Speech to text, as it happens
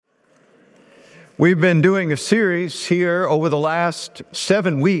We've been doing a series here over the last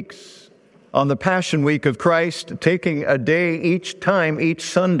 7 weeks on the Passion Week of Christ, taking a day each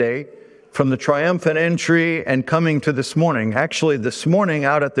Sunday from the triumphant entry and coming to this morning. Actually, this morning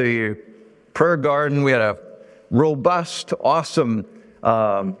out at the prayer garden, we had a robust, awesome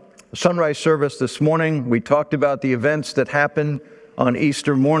sunrise service this morning. We talked about the events that happened on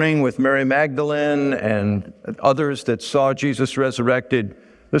Easter morning with Mary Magdalene and others that saw Jesus resurrected.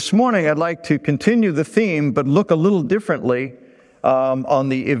 This morning, I'd like to continue the theme, but look a little differently on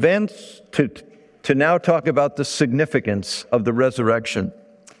the events to now talk about the significance of the resurrection.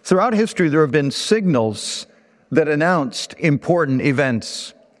 Throughout history, there have been signals that announced important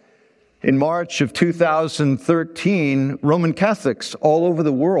events. In March of 2013, Roman Catholics all over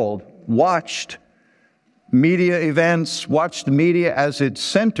the world watched media events, watched the media as it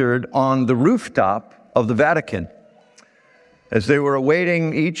centered on the rooftop of the Vatican. As they were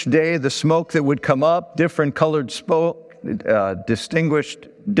awaiting each day the smoke that would come up, different colored smoke, distinguished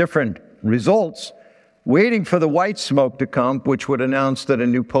different results, waiting for the white smoke to come, which would announce that a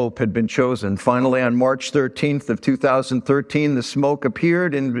new pope had been chosen. Finally, on March 13th of 2013, the smoke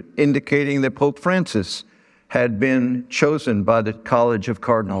appeared, indicating that Pope Francis had been chosen by the College of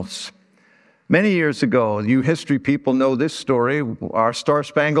Cardinals. Many years ago, you history people know this story. Our Star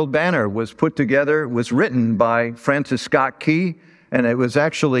Spangled Banner was put together, was written by Francis Scott Key, and it was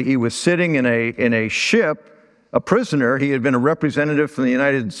actually, he was sitting in a ship, a prisoner. He had been a representative from the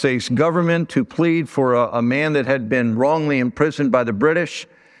United States government to plead for a man that had been wrongly imprisoned by the British.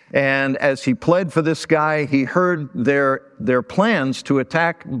 And as he pled for this guy, he heard their plans to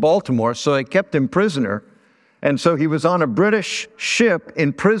attack Baltimore, so they kept him prisoner. And so he was on a British ship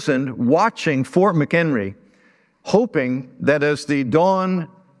imprisoned, watching Fort McHenry, hoping that as the dawn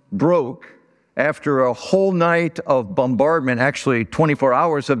broke, after a whole night of bombardment, actually 24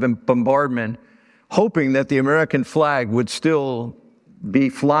 hours of bombardment, hoping that the American flag would still be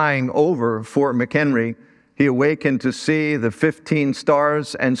flying over Fort McHenry, he awakened to see the 15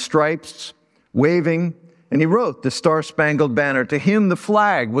 stars and stripes waving, and he wrote the Star Spangled Banner. To him, the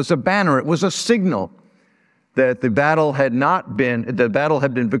flag was a banner. It was a signal that the battle had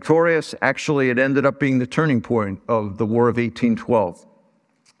been victorious. Actually, it ended up being the turning point of the War of 1812.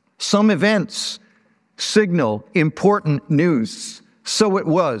 Some events signal important news. So it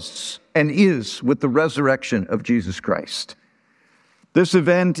was and is with the resurrection of Jesus Christ. This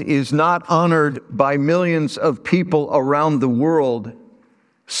event is not honored by millions of people around the world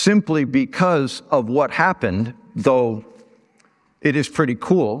simply because of what happened, though it is pretty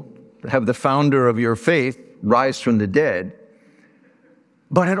cool to have the founder of your faith rise from the dead.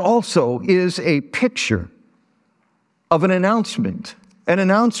 But it also is a picture of an announcement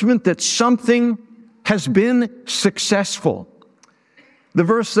that something has been successful. The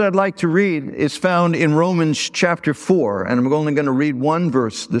verse that I'd like to read is found in Romans chapter 4, and I'm only going to read one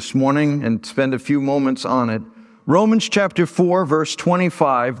verse this morning and spend a few moments on it. Romans chapter 4, verse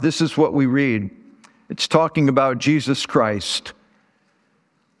 25, this is what we read. It's talking about Jesus Christ,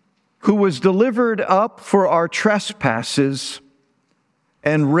 who was delivered up for our trespasses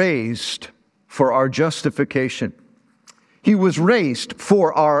and raised for our justification. He was raised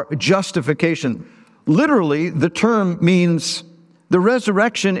for our justification. Literally, the term means the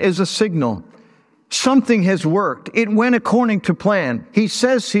resurrection is a signal. Something has worked. It went according to plan. He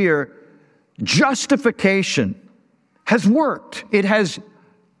says here, justification has worked. It has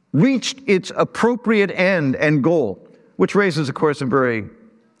reached its appropriate end and goal, which raises, of course, a very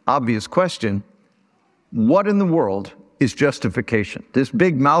obvious question. What in the world is justification? This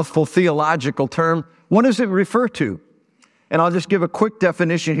big mouthful theological term, what does it refer to? And I'll just give a quick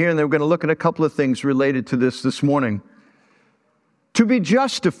definition here, and then we're going to look at a couple of things related to this morning. To be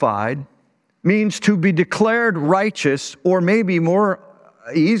justified means to be declared righteous, or maybe more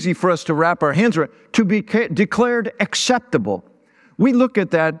easy for us to wrap our hands around, to be declared acceptable. We look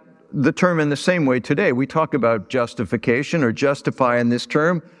at the term in the same way today. We talk about justification or justify in this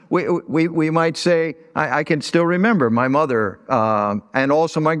term. We might say, I can still remember my mother and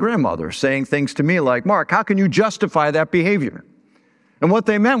also my grandmother saying things to me like, Mark, how can you justify that behavior? And what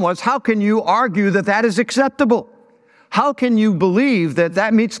they meant was, how can you argue that that is acceptable? How can you believe that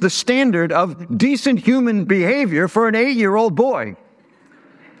that meets the standard of decent human behavior for an 8-year-old boy?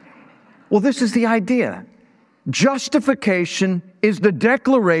 Well, this is the idea. Justification is the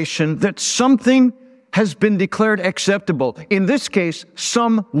declaration that something has been declared acceptable. In this case,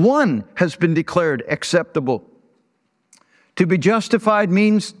 someone has been declared acceptable. To be justified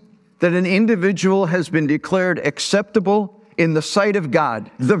means that an individual has been declared acceptable in the sight of God.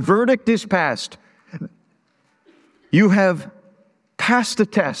 The verdict is passed. You have passed the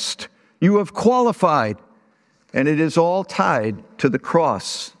test. You have qualified, and it is all tied to the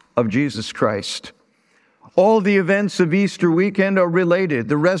cross of Jesus Christ. All the events of Easter weekend are related.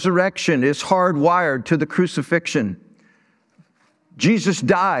 The resurrection is hardwired to the crucifixion. Jesus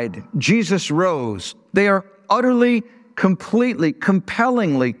died. Jesus rose. They are utterly, completely,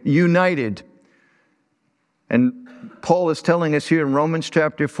 compellingly united. And Paul is telling us here in Romans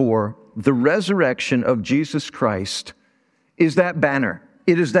chapter 4, the resurrection of Jesus Christ is that banner.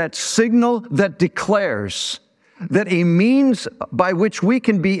 It is that signal that declares that a means by which we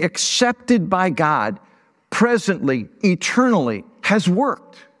can be accepted by God presently, eternally, has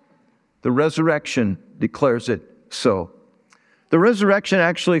worked. The resurrection declares it so. The resurrection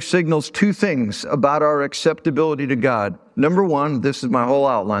actually signals two things about our acceptability to God. Number one, this is my whole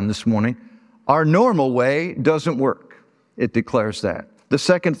outline this morning, our normal way doesn't work. It declares that. The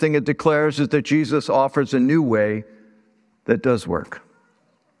second thing it declares is that Jesus offers a new way that does work.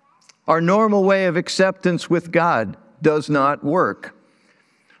 Our normal way of acceptance with God does not work.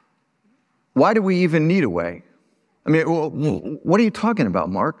 Why do we even need a way? I mean, what are you talking about,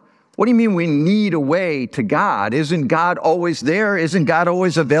 Mark? What do you mean we need a way to God? Isn't God always there? Isn't God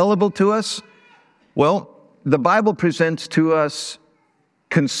always available to us? Well, the Bible presents to us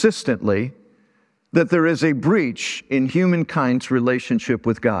consistently that there is a breach in humankind's relationship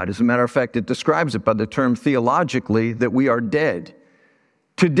with God. As a matter of fact, it describes it by the term theologically that we are dead.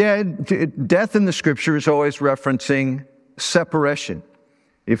 Death in the Scripture is always referencing separation.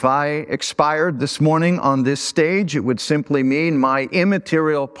 If I expired this morning on this stage, it would simply mean my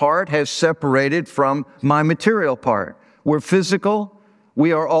immaterial part has separated from my material part. We're physical.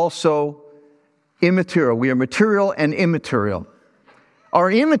 We are also immaterial. We are material and immaterial.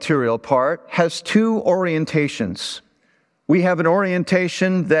 Our immaterial part has two orientations. We have an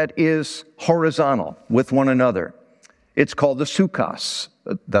orientation that is horizontal with one another. It's called the psychos.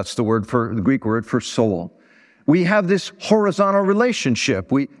 That's the Greek word for soul. We have this horizontal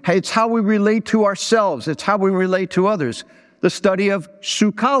relationship. It's how we relate to ourselves. It's how we relate to others. The study of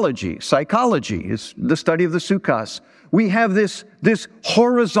psychology is the study of the psychos. We have this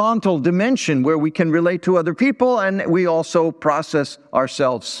horizontal dimension where we can relate to other people and we also process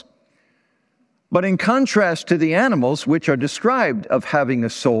ourselves. But in contrast to the animals, which are described of having a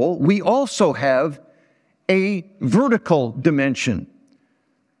soul, we also have a vertical dimension,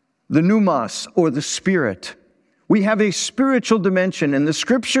 the pneumos, or the spirit. We have a spiritual dimension, and the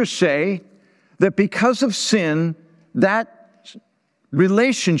Scriptures say that because of sin, that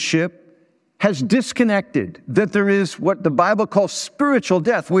relationship has disconnected, that there is what the Bible calls spiritual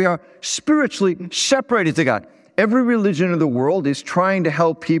death. We are spiritually separated to God. Every religion in the world is trying to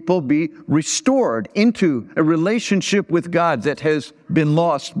help people be restored into a relationship with God that has been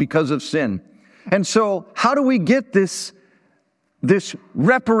lost because of sin. And so, how do we get this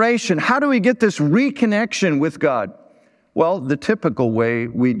reparation? How do we get this reconnection with God? Well, the typical way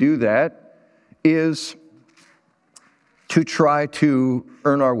we do that is to try to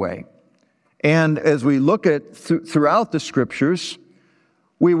earn our way. And as we look at throughout the Scriptures,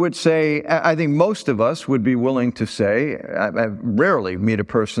 we would say, I think most of us would be willing to say, I rarely meet a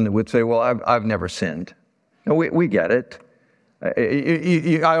person that would say, well, I've never sinned. No, we get it.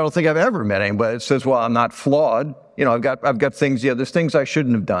 I don't think I've ever met anybody that says, well, I'm not flawed. You know, I've got things, there's things I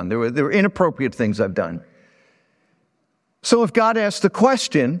shouldn't have done. There were inappropriate things I've done. So if God asks the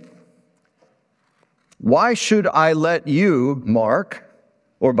question, why should I let you, Mark,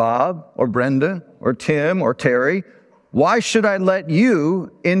 or Bob, or Brenda, or Tim, or Terry, why should I let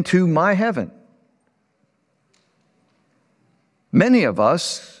you into my heaven? Many of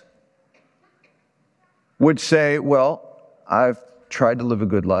us would say, well, I've tried to live a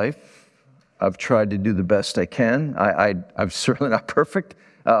good life. I've tried to do the best I can. I'm certainly not perfect,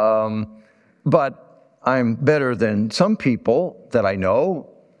 but I'm better than some people that I know.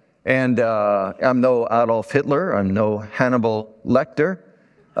 And I'm no Adolf Hitler. I'm no Hannibal Lecter.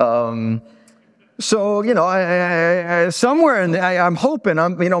 So, I somewhere in I'm hoping,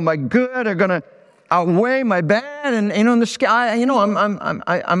 my good are going to outweigh my bad, and in the sky,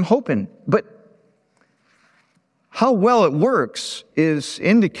 I'm hoping. But how well it works is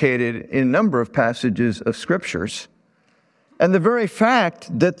indicated in a number of passages of Scriptures. And the very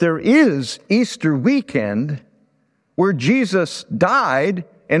fact that there is Easter weekend where Jesus died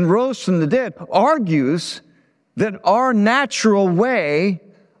and rose from the dead argues that our natural way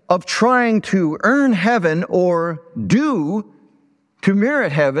of trying to earn heaven or do to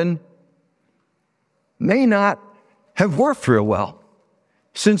merit heaven may not have worked real well,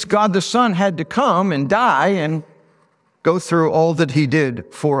 since God the Son had to come and die and go through all that He did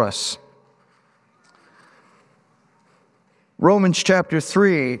for us. Romans chapter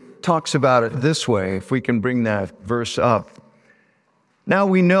 3 talks about it this way, if we can bring that verse up. Now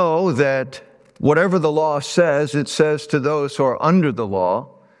we know that whatever the law says, it says to those who are under the law,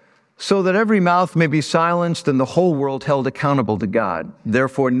 so that every mouth may be silenced and the whole world held accountable to God.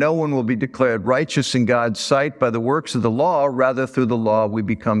 Therefore, no one will be declared righteous in God's sight by the works of the law. Rather, through the law, we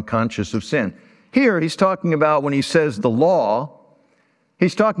become conscious of sin. Here, he's talking about, when he says the law,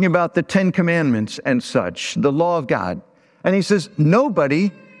 he's talking about the 10 Commandments and such, the law of God. And he says, nobody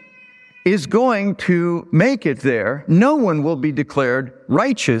is going to make it there. No one will be declared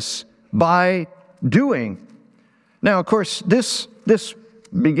righteous by doing. Now, of course, this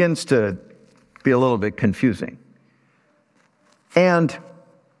begins to be a little bit confusing. And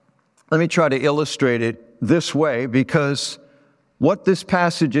let me try to illustrate it this way, because what this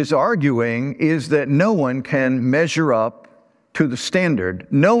passage is arguing is that no one can measure up to the standard.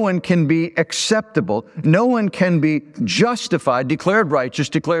 No one can be acceptable. No one can be justified, declared righteous,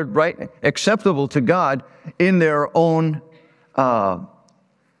 declared right, acceptable to God in their own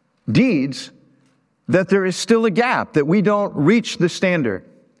deeds, that there is still a gap, that we don't reach the standard.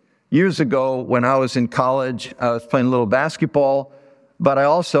 Years ago, when I was in college, I was playing a little basketball, but I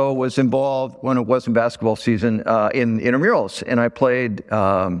also was involved, when it wasn't basketball season, in intramurals. And I played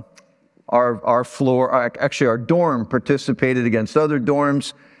our floor, actually our dorm participated against other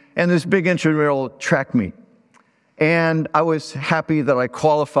dorms, and this big intramural track meet. And I was happy that I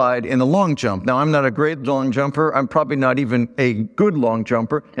qualified in the long jump. Now, I'm not a great long jumper. I'm probably not even a good long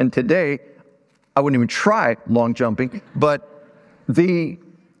jumper. And today, I wouldn't even try long jumping. But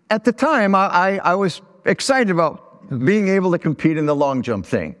at the time, I was excited about being able to compete in the long jump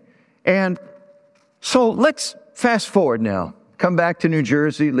thing. And so let's fast forward now. Come back to New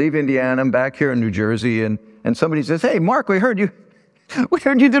Jersey, leave Indiana, I'm back here in New Jersey, and somebody says, "Hey, Mark, we heard you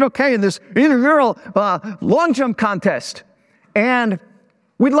did okay in this intramural long jump contest, and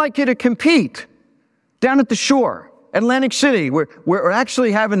we'd like you to compete down at the shore, Atlantic City. We're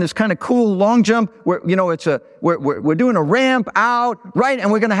actually having this kind of cool long jump. We're doing a ramp out, right?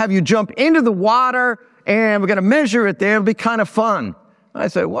 And we're going to have you jump into the water, and we're going to measure it there. It'll be kind of fun." I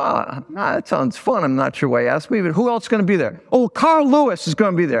said, "Wow, that sounds fun. I'm not sure why you asked me, but who else is going to be there?" "Oh, Carl Lewis is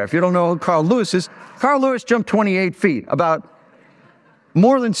going to be there." If you don't know who Carl Lewis is, Carl Lewis jumped 28 feet, about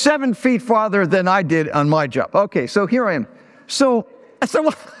more than 7 feet farther than I did on my jump. Okay, so here I am. So I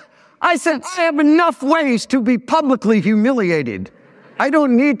said, I have enough ways to be publicly humiliated. I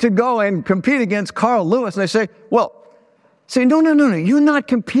don't need to go and compete against Carl Lewis. And they say, no, you're not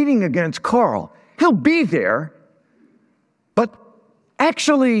competing against Carl. He'll be there. But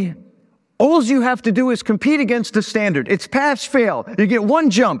actually, all you have to do is compete against the standard. It's pass, fail. You get one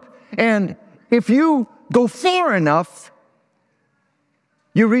jump. And if you go far enough,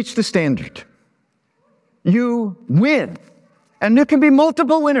 you reach the standard. You win. And there can be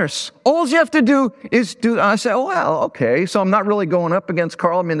multiple winners. All you have to do is I say, okay, so I'm not really going up against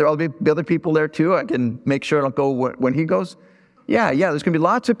Carl. I mean, there'll be other people there too. I can make sure I don't go when he goes. Yeah, there's going to be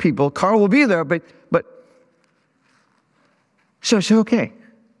lots of people. Carl will be there, but. So I say, okay,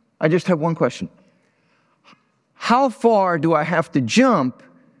 I just have one question. How far do I have to jump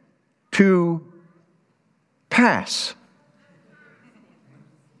to pass?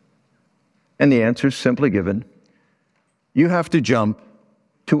 And the answer is simply given. You have to jump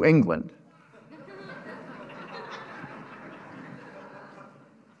to England.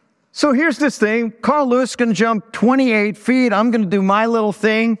 So here's this thing. Carl Lewis is going to jump 28 feet. I'm going to do my little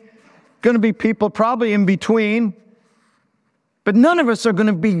thing. Going to be people probably in between. But none of us are going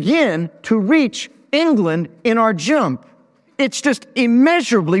to begin to reach England in our jump. It's just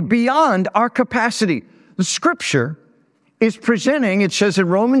immeasurably beyond our capacity. The Scripture is presenting, it says in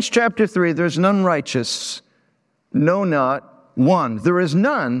Romans chapter 3, there's none righteous, no, not one. There is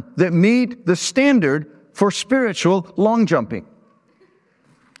none that meet the standard for spiritual long jumping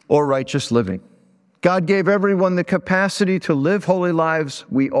or righteous living. God gave everyone the capacity to live holy lives.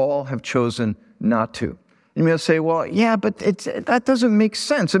 We all have chosen not to. You may say, but that doesn't make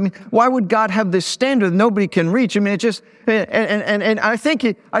sense. I mean, why would God have this standard nobody can reach? I mean, and I think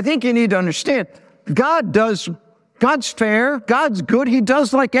you need to understand, God's fair, God's good. He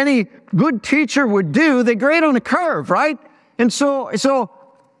does like any good teacher would do. They grade on a curve, right? And so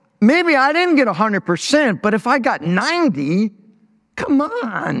maybe I didn't get 100%, but if I got 90, come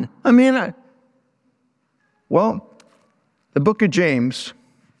on. I mean, the book of James,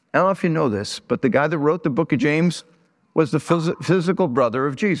 I don't know if you know this, but the guy that wrote the book of James was the physical brother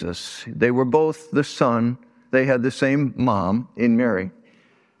of Jesus. They were both the son. They had the same mom in Mary.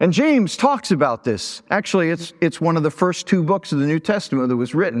 And James talks about this. Actually, it's one of the first 2 books of the New Testament that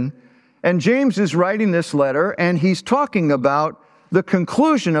was written. And James is writing this letter, and he's talking about the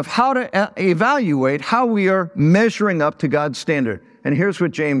conclusion of how to evaluate how we are measuring up to God's standard. And here's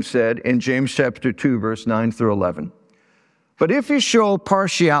what James said in James chapter 2, verse 9 through 11. But if you show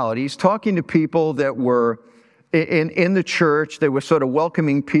partiality, he's talking to people that were in the church, they were sort of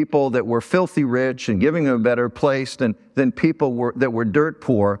welcoming people that were filthy rich and giving them a better place than people that were dirt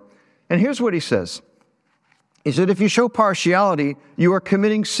poor. And here's what he says. He said, if you show partiality, you are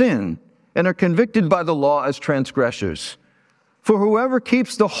committing sin and are convicted by the law as transgressors. For whoever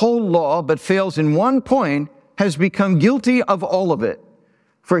keeps the whole law but fails in one point has become guilty of all of it.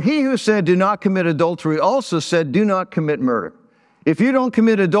 For he who said, do not commit adultery, also said, do not commit murder. If you don't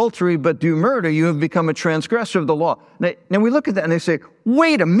commit adultery but do murder, you have become a transgressor of the law. Now we look at that and they say,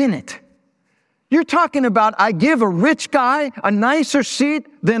 wait a minute. You're talking about I give a rich guy a nicer seat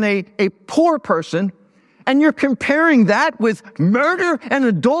than a poor person, and you're comparing that with murder and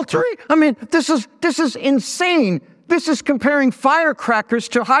adultery? I mean, this is insane. This is comparing firecrackers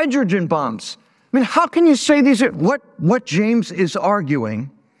to hydrogen bombs. I mean, how can you say these are... What James is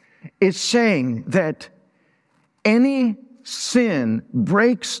arguing is saying that any sin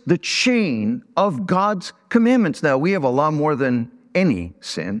breaks the chain of God's commandments. Now, we have a lot more than any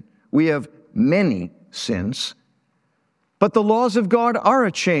sin. We have many sins. But the laws of God are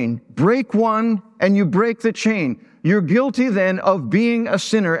a chain. Break one and you break the chain. You're guilty then of being a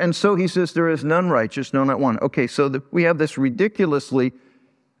sinner. And so he says there is none righteous, no, not one. Okay, so we have this ridiculously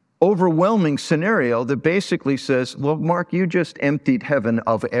overwhelming scenario that basically says, well, Mark, you just emptied heaven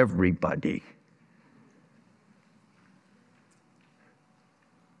of everybody.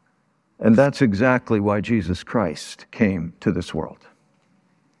 And that's exactly why Jesus Christ came to this world.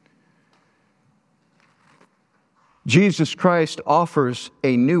 Jesus Christ offers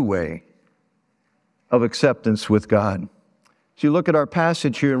a new way of acceptance with God. As you look at our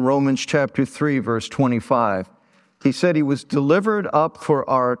passage here in Romans chapter 3, verse 25, he said he was delivered up for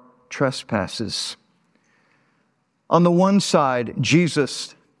our trespasses. On the one side,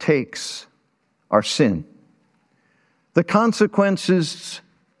 Jesus takes our sin. The consequences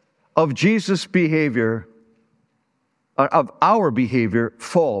of Jesus' behavior, of our behavior,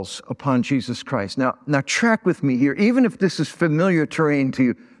 falls upon Jesus Christ. Now track with me here. Even if this is familiar terrain to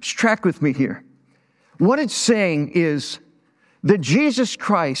you, track with me here. What it's saying is that Jesus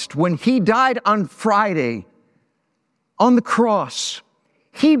Christ, when he died on Friday on the cross,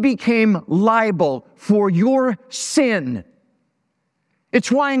 he became liable for your sin.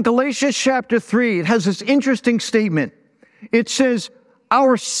 It's why in Galatians chapter 3, it has this interesting statement. It says,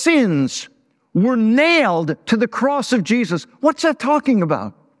 our sins were nailed to the cross of Jesus. What's that talking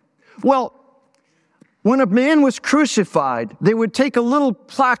about? Well, when a man was crucified, they would take a little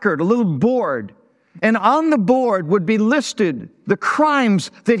placard, a little board, and on the board would be listed the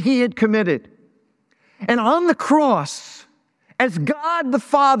crimes that he had committed. And on the cross, as God the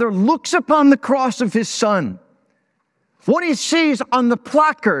Father looks upon the cross of his Son, what he sees on the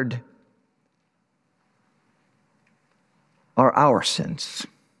placard are our sins.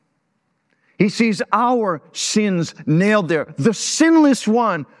 He sees our sins nailed there. The sinless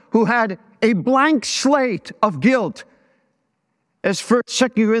one who had a blank slate of guilt. As 2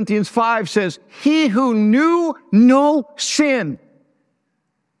 Corinthians 5 says, he who knew no sin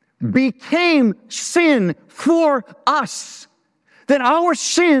became sin for us. That our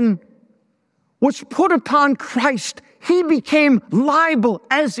sin was put upon Christ. He became liable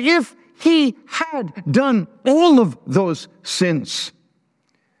as if he had done all of those sins.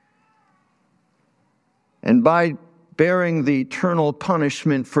 And by bearing the eternal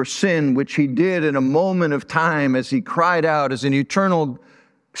punishment for sin, which he did in a moment of time as he cried out, as an eternal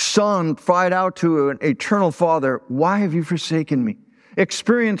son cried out to an eternal Father, why have you forsaken me?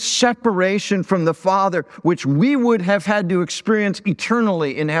 Experienced separation from the Father, which we would have had to experience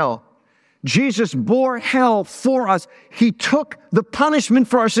eternally in hell. Jesus bore hell for us. He took the punishment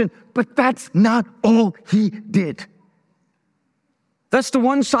for our sin, but that's not all he did. That's the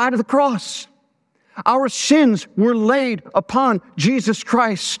one side of the cross. Our sins were laid upon Jesus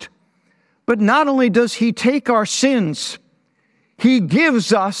Christ. But not only does he take our sins, he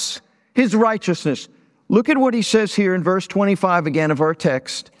gives us his righteousness. Look at what he says here in verse 25 again of our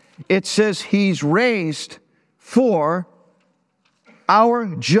text. It says he's raised for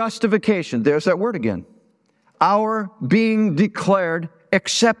our justification. There's that word again. Our being declared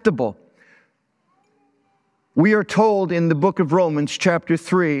acceptable. We are told in the book of Romans chapter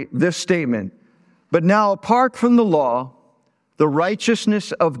 3 this statement. But now apart from the law, the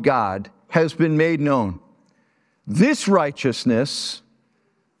righteousness of God has been made known. This righteousness,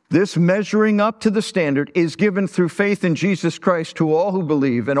 this measuring up to the standard, is given through faith in Jesus Christ to all who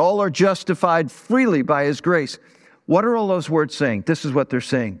believe, and all are justified freely by his grace. What are all those words saying? This is what they're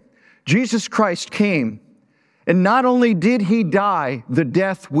saying. Jesus Christ came, and not only did he die the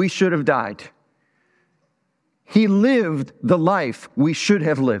death we should have died, he lived the life we should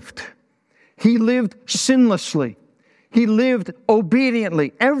have lived. He lived sinlessly. He lived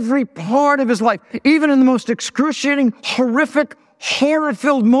obediently. Every part of his life, even in the most excruciating, horrific,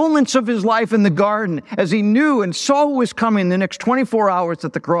 horror-filled moments of his life in the garden, as he knew and saw what was coming the next 24 hours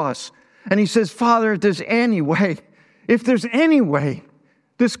at the cross. And he says, Father, if there's any way,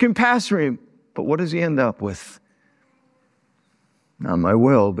 this can pass through him. But what does he end up with? Not my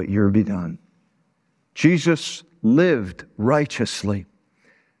will, but your be done. Jesus lived righteously.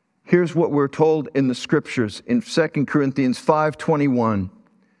 Here's what we're told in the scriptures in 2 Corinthians 5:21.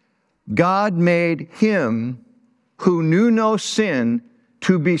 God made him who knew no sin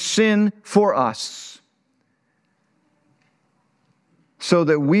to be sin for us, so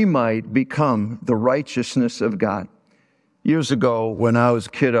that we might become the righteousness of God. Years ago, when I was a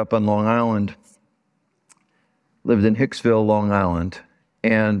kid up on Long Island, lived in Hicksville, Long Island,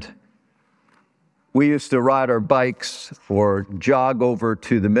 and we used to ride our bikes or jog over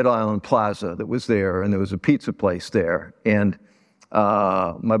to the Mid-Island Plaza that was there, and there was a pizza place there. And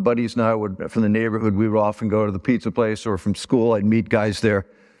my buddies and I from the neighborhood, we would often go to the pizza place, or from school, I'd meet guys there.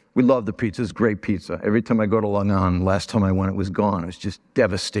 We love the pizza. It's great pizza. Every time I go to Long Island, last time I went, it was gone. It was just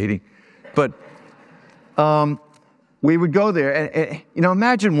devastating. But we would go there, and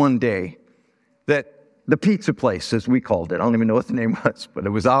imagine one day that the pizza place, as we called it, I don't even know what the name was, but it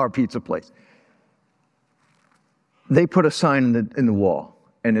was our pizza place. They put a sign in the wall,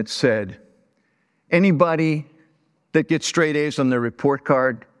 and it said, anybody that gets straight A's on their report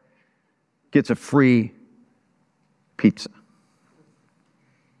card gets a free pizza.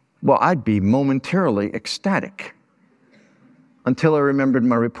 Well, I'd be momentarily ecstatic until I remembered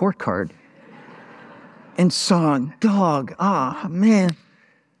my report card and saw, man.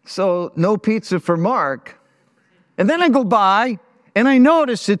 So no pizza for Mark. And then I go by and I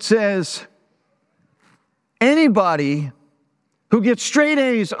notice it says, anybody who gets straight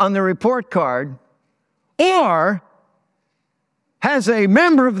A's on their report card or has a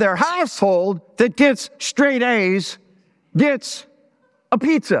member of their household that gets straight A's gets a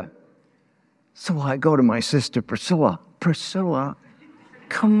pizza. So I go to my sister Priscilla,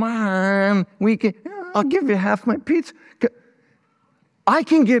 come on, I'll give you half my pizza. I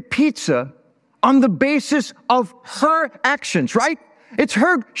can get pizza on the basis of her actions, right? It's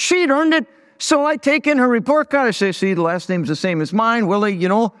her, she'd earned it. So I take in her report card. I say, see, the last name's the same as mine, Willie,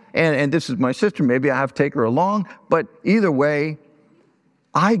 and this is my sister. Maybe I have to take her along. But either way,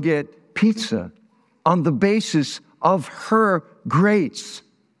 I get pizza on the basis of her grace.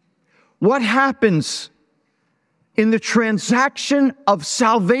 What happens in the transaction of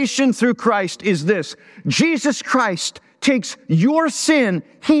salvation through Christ is this. Jesus Christ takes your sin.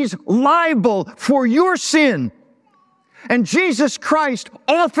 He's liable for your sin. And Jesus Christ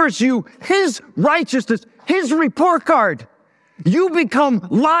offers you his righteousness, his report card. You become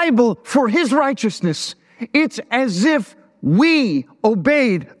liable for his righteousness. It's as if we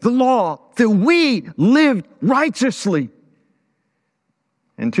obeyed the law, that we lived righteously.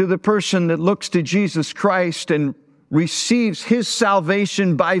 And to the person that looks to Jesus Christ and receives his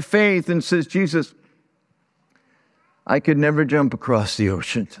salvation by faith and says, Jesus, I could never jump across the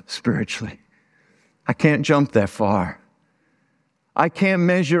ocean spiritually. I can't jump that far. I can't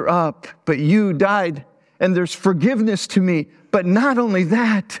measure up, but you died and there's forgiveness to me. But not only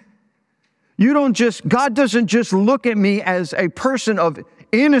that, God doesn't just look at me as a person of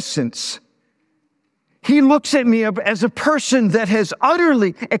innocence. He looks at me as a person that has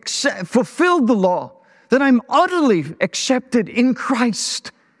utterly fulfilled the law, that I'm utterly accepted in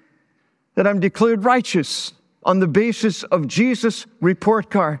Christ, that I'm declared righteous on the basis of Jesus' report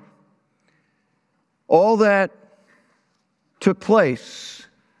card. All that took place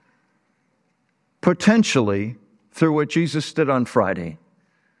potentially through what Jesus did on Friday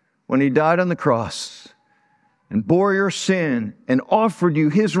when he died on the cross and bore your sin and offered you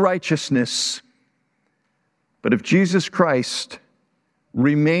his righteousness. But if Jesus Christ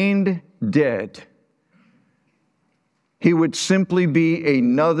remained dead, he would simply be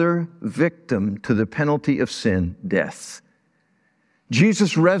another victim to the penalty of sin, death.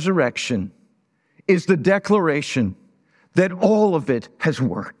 Jesus' resurrection is the declaration that all of it has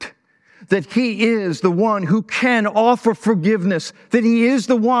worked, that he is the one who can offer forgiveness, that he is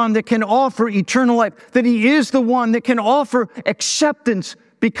the one that can offer eternal life, that he is the one that can offer acceptance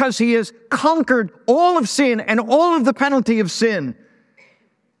because he has conquered all of sin and all of the penalty of sin.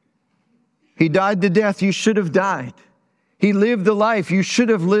 He died the death you should have died. He lived the life you should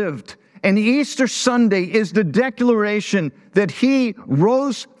have lived. And Easter Sunday is the declaration that he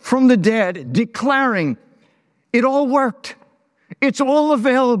rose from the dead, declaring it all worked. It's all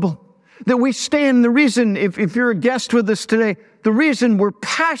available. That we stand, the reason, if you're a guest with us today, the reason we're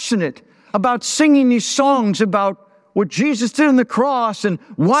passionate about singing these songs about what Jesus did on the cross and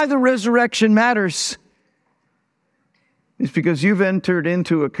why the resurrection matters is because you've entered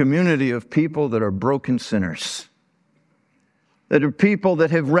into a community of people that are broken sinners. That are people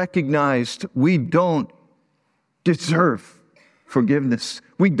that have recognized we don't deserve forgiveness.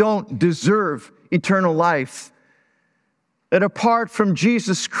 We don't deserve eternal life. That apart from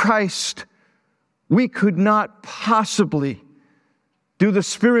Jesus Christ, we could not possibly do the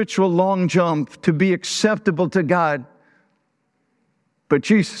spiritual long jump to be acceptable to God. But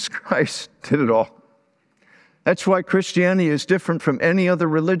Jesus Christ did it all. That's why Christianity is different from any other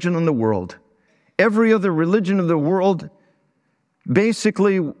religion in the world. Every other religion of the world,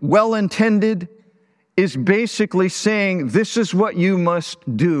 basically well-intended, is basically saying this is what you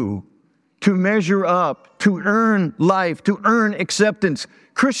must do to measure up, to earn life, to earn acceptance.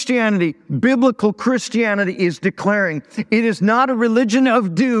 Christianity, biblical Christianity, is declaring it is not a religion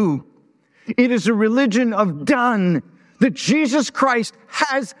of do. It is a religion of done. That Jesus Christ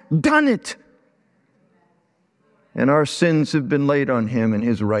has done it. And our sins have been laid on him, and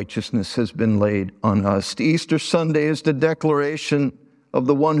his righteousness has been laid on us. Easter Sunday is the declaration of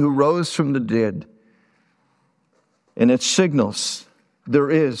the one who rose from the dead. And it signals there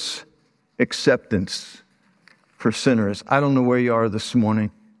is acceptance for sinners. I don't know where you are this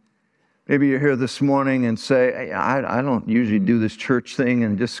morning. Maybe you're here this morning and say, hey, I don't usually do this church thing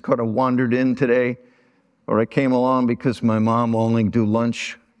and just kind of wandered in today. Or I came along because my mom will only do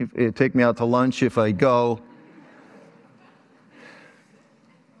lunch. It'd take me out to lunch if I go.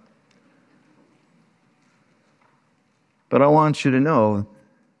 But I want you to know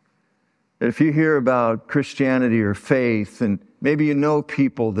that if you hear about Christianity or faith, and maybe you know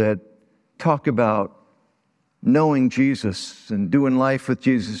people that talk about knowing Jesus and doing life with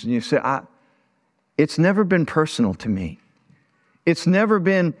Jesus, and you say, it's never been personal to me. It's never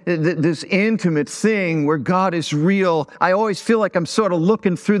been this intimate thing where God is real. I always feel like I'm sort of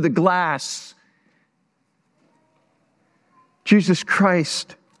looking through the glass. Jesus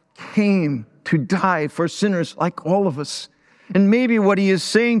Christ came to die for sinners like all of us. And maybe what he is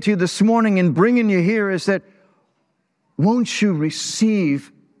saying to you this morning and bringing you here is that, won't you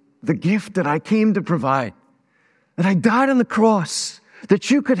receive the gift that I came to provide? That I died on the cross, that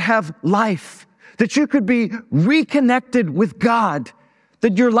you could have life, that you could be reconnected with God,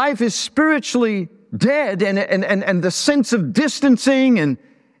 that your life is spiritually dead and the sense of distancing and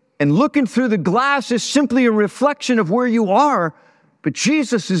looking through the glass is simply a reflection of where you are. But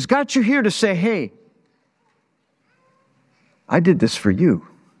Jesus has got you here to say, hey, I did this for you.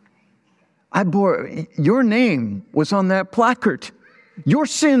 Your name was on that placard. Your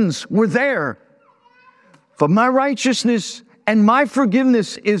sins were there. But my righteousness and my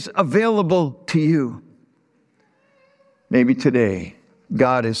forgiveness is available to you. Maybe today,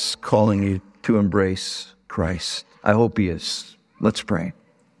 God is calling you to embrace Christ. I hope he is. Let's pray.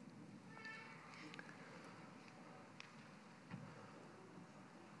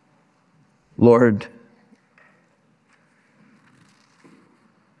 Lord,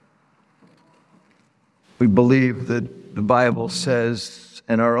 we believe that the Bible says,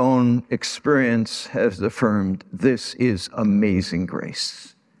 and our own experience has affirmed, this is amazing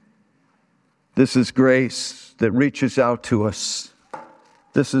grace. This is grace that reaches out to us.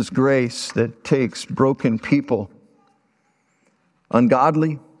 This is grace that takes broken people,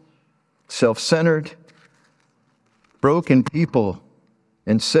 ungodly, self-centered, broken people,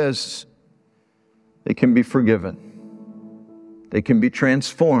 and says they can be forgiven. They can be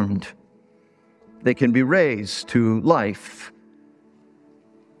transformed. They can be raised to life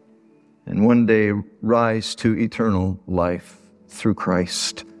and one day rise to eternal life through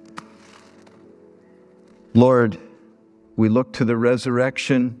Christ. Lord, we look to the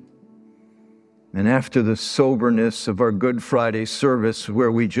resurrection, and after the soberness of our Good Friday service,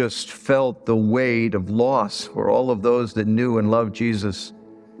 where we just felt the weight of loss for all of those that knew and loved Jesus,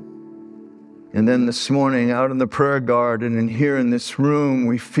 and then this morning out in the prayer garden and here in this room,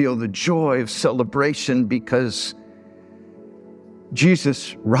 we feel the joy of celebration because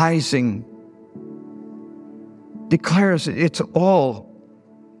Jesus rising declares it's all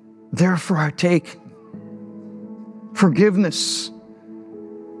there for our take. Forgiveness,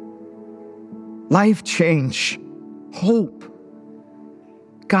 life change, hope.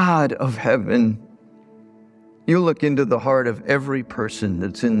 God of heaven, you look into the heart of every person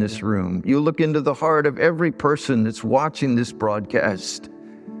that's in this room. You look into the heart of every person that's watching this broadcast.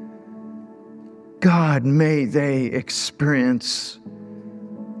 God, may they experience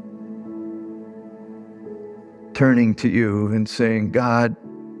turning to you and saying, God,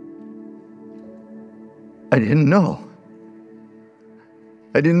 I didn't know.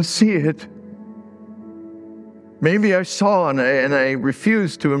 I didn't see it. Maybe I saw and I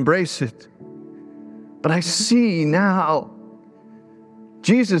refused to embrace it. But I see now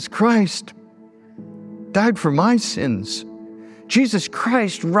Jesus Christ died for my sins. Jesus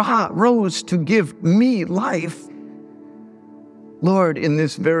Christ rose to give me life. Lord, in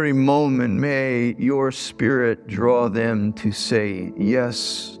this very moment, may your Spirit draw them to say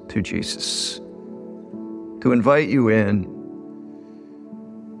yes to Jesus, to invite you in.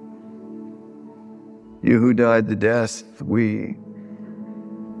 You who died the death we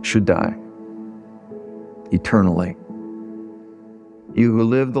should die eternally. You who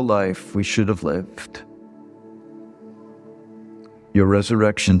lived the life we should have lived. Your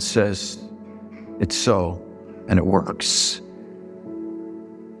resurrection says it's so, and it works.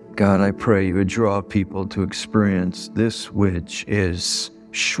 God, I pray you would draw people to experience this which is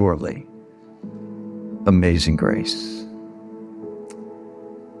surely amazing grace.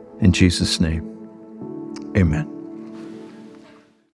 In Jesus' name, amen.